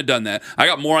 They shouldn't have done that. I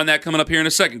got more on that coming up here in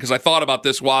a second because I thought about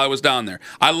this while I was down there.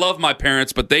 I love my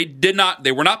parents, but they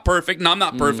were not perfect, and I'm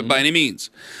not perfect by any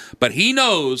means. But he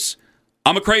knows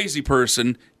I'm a crazy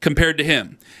person compared to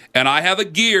him, and I have a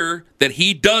gear that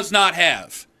he does not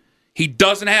have. He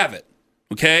doesn't have it.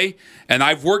 Okay? And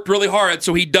I've worked really hard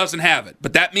so he doesn't have it.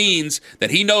 But that means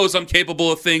that he knows I'm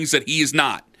capable of things that he is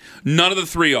not. None of the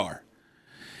three are.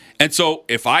 And so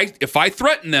if I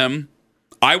threaten them,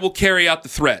 I will carry out the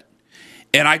threat.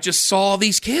 And I just saw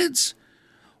these kids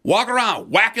walk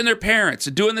around, whacking their parents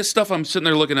and doing this stuff. I'm sitting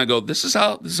there looking, I go, this is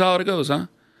how it goes, huh?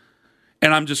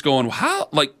 And I'm just going, how?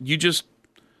 Like,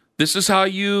 this is how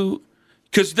you,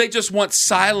 because they just want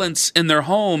silence in their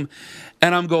home.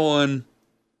 And I'm going,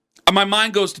 my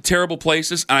mind goes to terrible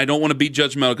places, and I don't want to be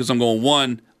judgmental because I'm going,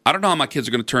 one, I don't know how my kids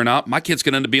are going to turn out. My kids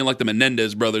can end up being like the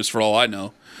Menendez brothers for all I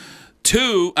know.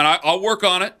 Two, and I'll work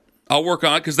on it. I'll work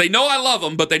on it because they know I love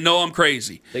them, but they know I'm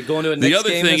crazy. They go into a Knicks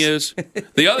game.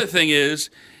 The other thing is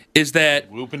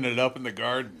that whooping it up in the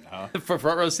garden, huh? For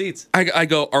front row seats. I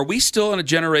go, are we still in a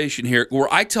generation here where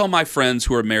I tell my friends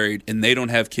who are married and they don't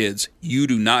have kids, you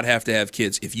do not have to have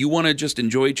kids. If you want to just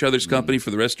enjoy each other's company for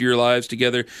the rest of your lives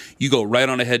together, you go right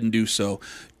on ahead and do so.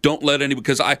 Don't let any,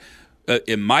 because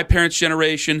in my parents'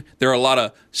 generation, there are a lot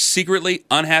of secretly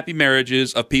unhappy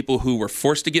marriages of people who were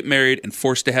forced to get married and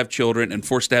forced to have children and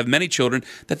forced to have many children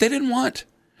that they didn't want,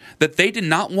 that they did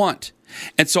not want.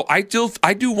 And so I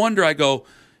do wonder, I go,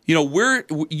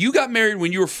 you got married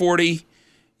when you were 40.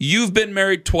 You've been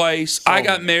married twice. I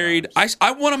got married.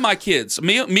 I wanted my kids.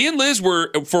 Me and Liz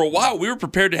were, for a while, we were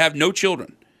prepared to have no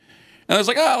children. And I was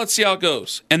like, let's see how it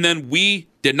goes. And then we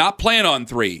did not plan on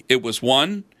 3. It was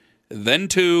 1, then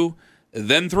 2,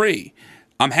 then 3.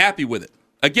 I'm happy with it.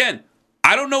 Again,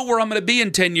 I don't know where I'm going to be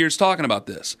in 10 years talking about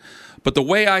this. But the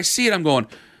way I see it, I'm going,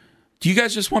 do you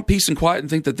guys just want peace and quiet and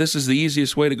think that this is the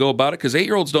easiest way to go about it? Because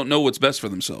 8-year-olds don't know what's best for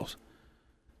themselves.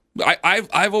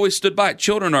 I've always stood by it.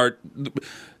 Children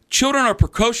are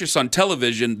precocious on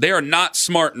television. They are not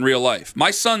smart in real life.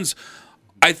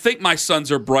 I think my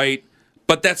sons are bright,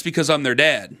 but that's because I'm their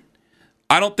dad.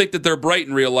 I don't think that they're bright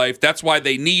in real life. That's why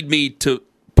they need me to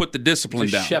put the discipline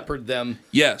down. Shepherd them.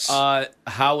 Yes.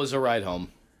 How was a ride home?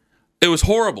 It was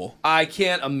horrible. I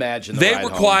can't imagine They were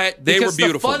quiet. They were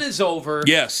beautiful. The fun is over.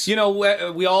 Yes.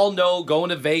 We all know going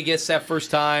to Vegas that first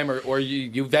time or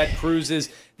you've had cruises.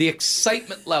 The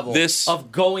excitement level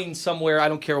of going somewhere, I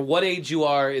don't care what age you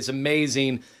are, is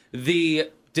amazing. The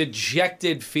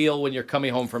dejected feel when you're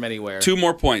coming home from anywhere. 2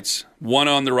 more points. 1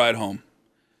 on the ride home.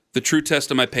 The true test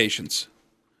of my patience.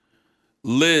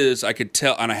 Liz, I could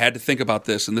tell, and I had to think about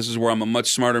this, and this is where I'm a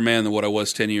much smarter man than what I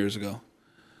was 10 years ago.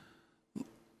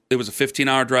 It was a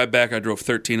 15-hour drive back. I drove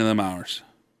 13 of them hours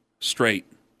straight.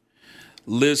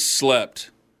 Liz slept.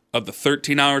 Of the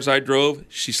 13 hours I drove,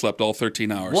 she slept all 13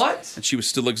 hours. What? And she was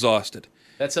still exhausted.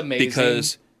 That's amazing.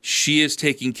 Because she is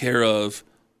taking care of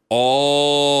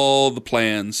all the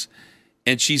plans.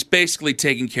 And she's basically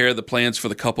taking care of the plans for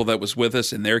the couple that was with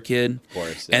us and their kid. Of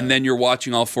course. Yeah. And then you're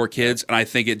watching all 4 kids, and I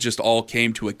think it just all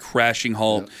came to a crashing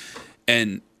halt.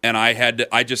 Yeah. And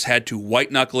I just had to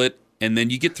white knuckle it. And then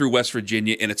you get through West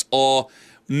Virginia, and it's all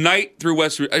night through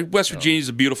West Virginia is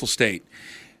a beautiful state.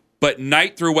 But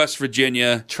night through West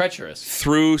Virginia, treacherous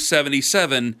through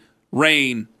 77,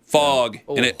 rain, fog,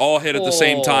 and it all hit at the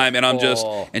same time. And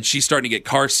and she's starting to get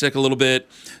car sick a little bit.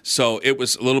 So it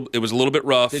was a little bit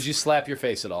rough. Did you slap your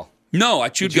face at all? No, I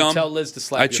chewed gum. Did you tell Liz to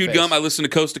slap your face? I chewed gum. I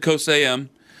listened to Coast AM.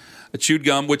 I chewed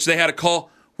gum, which they had a call.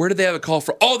 Where did they have a call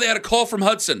from? Oh, they had a call from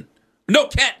Hudson. No,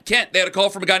 Kent. They had a call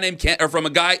from a guy named Kent, or from a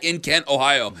guy in Kent,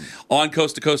 Ohio, on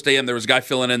Coast to Coast AM. There was a guy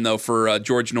filling in though for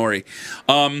George Norrie,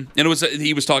 and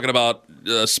he was talking about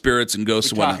spirits and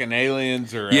ghosts and whatnot. Talking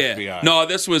aliens or FBI? No,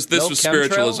 this was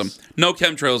spiritualism. No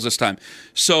chemtrails this time.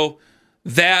 So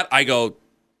that I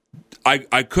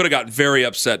could have got very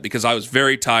upset because I was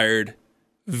very tired,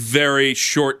 very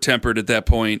short tempered at that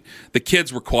point. The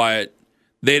kids were quiet;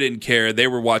 they didn't care. They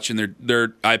were watching their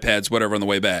iPads, whatever, on the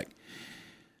way back.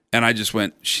 And I just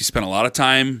went, she spent a lot of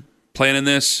time planning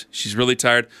this. She's really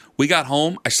tired. We got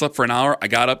home. I slept for an hour. I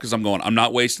got up because I'm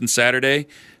not wasting Saturday.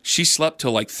 She slept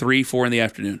till like 3, 4 in the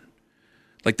afternoon.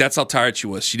 Like, that's how tired she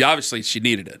was. She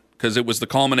needed it because it was the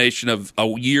culmination of a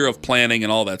year of planning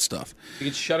and all that stuff. You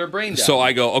could shut her brain down. So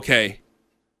I go, okay,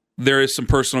 there is some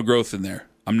personal growth in there.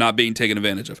 I'm not being taken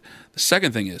advantage of. The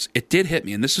second thing is, it did hit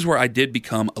me, and this is where I did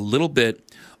become a little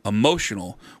bit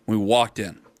emotional when we walked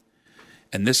in.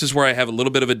 And this is where I have a little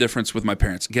bit of a difference with my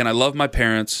parents. Again, I love my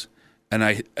parents, and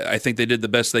I think they did the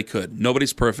best they could.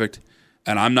 Nobody's perfect,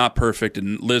 and I'm not perfect,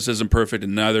 and Liz isn't perfect,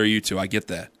 and neither are you two. I get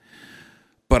that.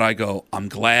 But I go, I'm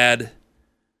glad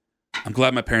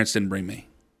my parents didn't bring me.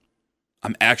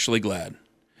 I'm actually glad.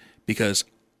 Because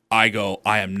I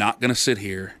am not going to sit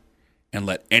here and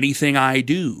let anything I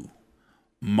do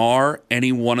mar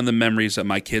any one of the memories that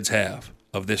my kids have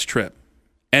of this trip.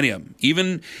 Any of them.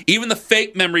 Even the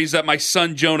fake memories that my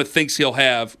son Jonah thinks he'll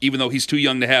have, even though he's too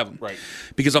young to have them. Right.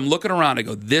 Because I'm looking around, I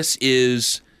go, this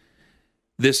is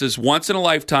once in a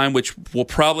lifetime, which will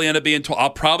probably end up being,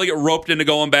 I'll probably get roped into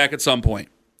going back at some point.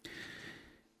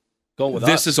 Going with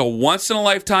this us. is a once in a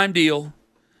lifetime deal.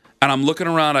 And I'm looking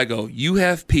around, I go, you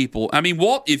have people. I mean,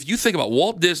 if you think about it,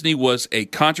 Walt Disney was a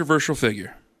controversial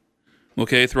figure.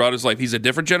 Okay, throughout his life. He's a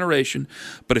different generation,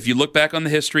 but if you look back on the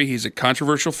history, he's a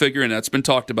controversial figure, and that's been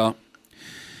talked about.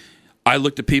 I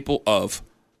looked at people of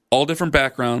all different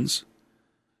backgrounds,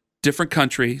 different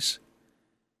countries,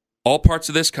 all parts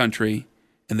of this country,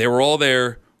 and they were all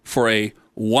there for a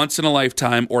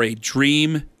once-in-a-lifetime or a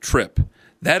dream trip.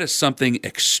 That is something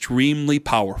extremely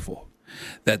powerful,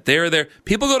 that they're there.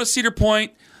 People go to Cedar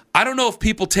Point. I don't know if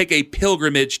people take a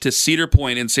pilgrimage to Cedar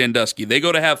Point in Sandusky. They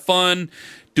go to have fun,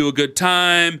 do a good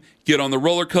time, get on the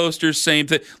roller coasters, same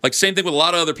thing. Like, same thing with a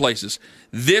lot of other places.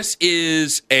 This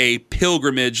is a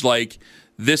pilgrimage. Like,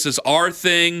 this is our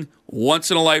thing, once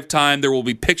in a lifetime. There will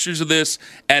be pictures of this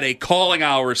at a calling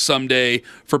hour someday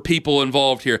for people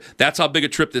involved here. That's how big a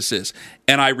trip this is.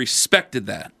 And I respected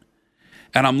that.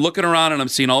 And I'm looking around and I'm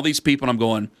seeing all these people and I'm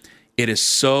going, it is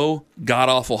so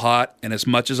god-awful hot. And as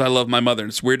much as I love my mother, and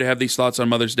it's weird to have these thoughts on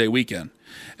Mother's Day weekend,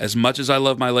 as much as I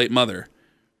love my late mother,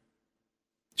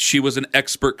 she was an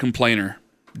expert complainer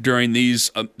during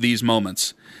these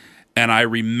moments. And I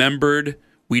remembered,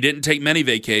 we didn't take many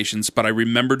vacations, but I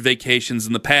remembered vacations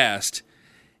in the past,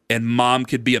 and Mom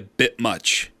could be a bit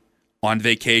much on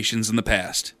vacations in the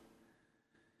past.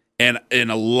 And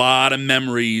a lot of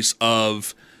memories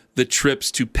of the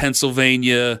trips to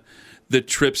Pennsylvania, the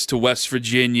trips to West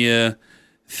Virginia,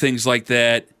 things like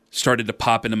that started to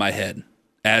pop into my head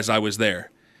as I was there.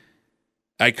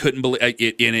 I couldn't believe it.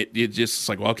 It just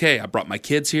like, well, okay, I brought my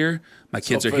kids here. My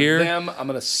kids are here. Them, I'm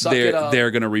going to suck it up.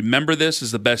 They're going to remember this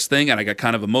as the best thing. And I got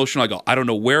kind of emotional. I go, I don't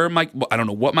know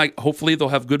hopefully they'll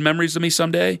have good memories of me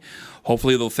someday.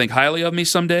 Hopefully they'll think highly of me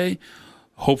someday.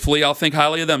 Hopefully I'll think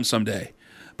highly of them someday.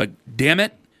 But damn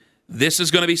it, this is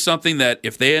going to be something that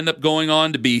if they end up going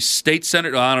on to be state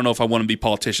senator, I don't know if I want to be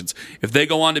politicians. If they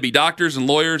go on to be doctors and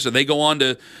lawyers, or they go on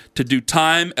to do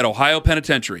time at Ohio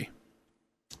Penitentiary,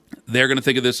 they're going to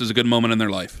think of this as a good moment in their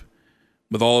life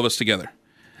with all of us together.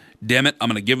 Damn it, I'm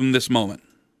going to give them this moment.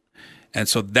 And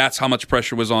so that's how much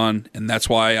pressure was on, and that's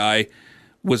why I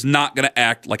was not going to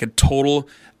act like a total,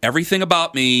 everything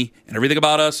about me and everything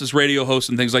about us as radio hosts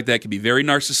and things like that can be very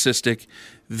narcissistic,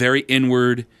 very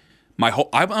inward.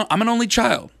 I'm an only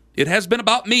child. It has been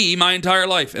about me my entire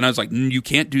life. And I was like, you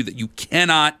can't do that. You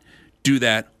cannot do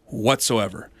that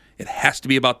whatsoever. It has to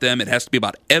be about them. It has to be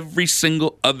about every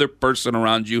single other person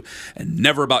around you and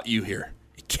never about you here.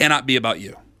 It cannot be about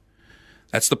you.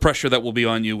 That's the pressure that will be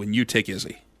on you when you take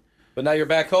Izzy. But now you're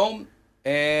back home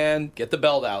and get the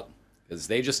belt out because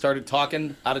they just started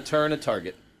talking out of turn at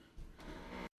Target.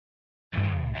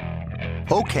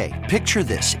 Okay, picture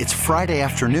this. It's Friday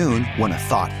afternoon when a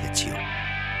thought hits you.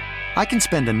 I can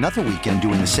spend another weekend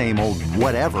doing the same old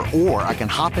whatever, or I can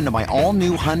hop into my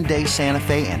all-new Hyundai Santa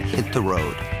Fe and hit the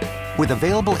road. With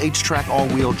available H-Track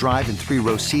all-wheel drive and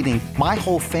 3-row seating, my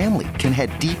whole family can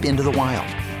head deep into the wild.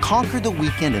 Conquer the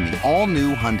weekend in the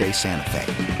all-new Hyundai Santa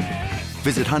Fe.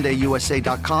 Visit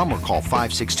HyundaiUSA.com or call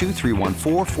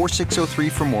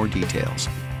 562-314-4603 for more details.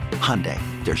 Hyundai,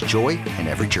 there's joy in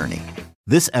every journey.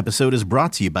 This episode is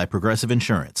brought to you by Progressive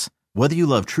Insurance. Whether you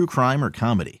love true crime or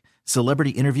comedy,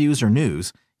 celebrity interviews or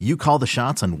news, you call the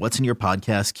shots on what's in your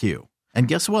podcast queue. And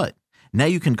guess what? Now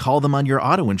you can call them on your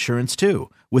auto insurance too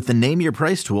with the Name Your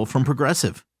Price tool from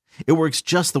Progressive. It works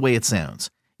just the way it sounds.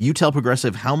 You tell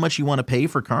Progressive how much you want to pay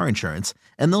for car insurance,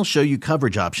 and they'll show you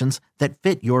coverage options that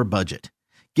fit your budget.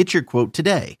 Get your quote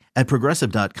today at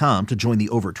Progressive.com to join the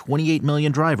over 28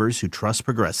 million drivers who trust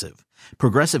Progressive.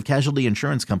 Progressive Casualty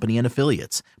Insurance Company and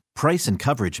Affiliates. Price and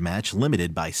coverage match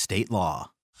limited by state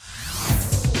law.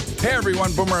 Hey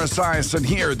everyone, Boomer Esiason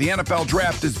here. The NFL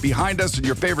Draft is behind us and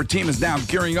your favorite team is now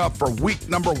gearing up for week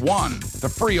number 1. The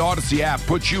free Odyssey app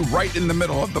puts you right in the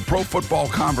middle of the pro football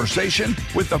conversation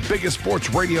with the biggest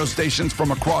sports radio stations from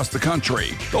across the country.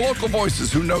 The local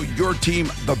voices who know your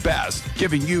team the best,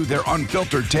 giving you their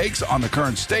unfiltered takes on the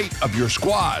current state of your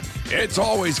squad. It's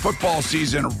always football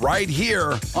season right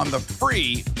here on the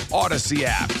free Odyssey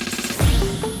app.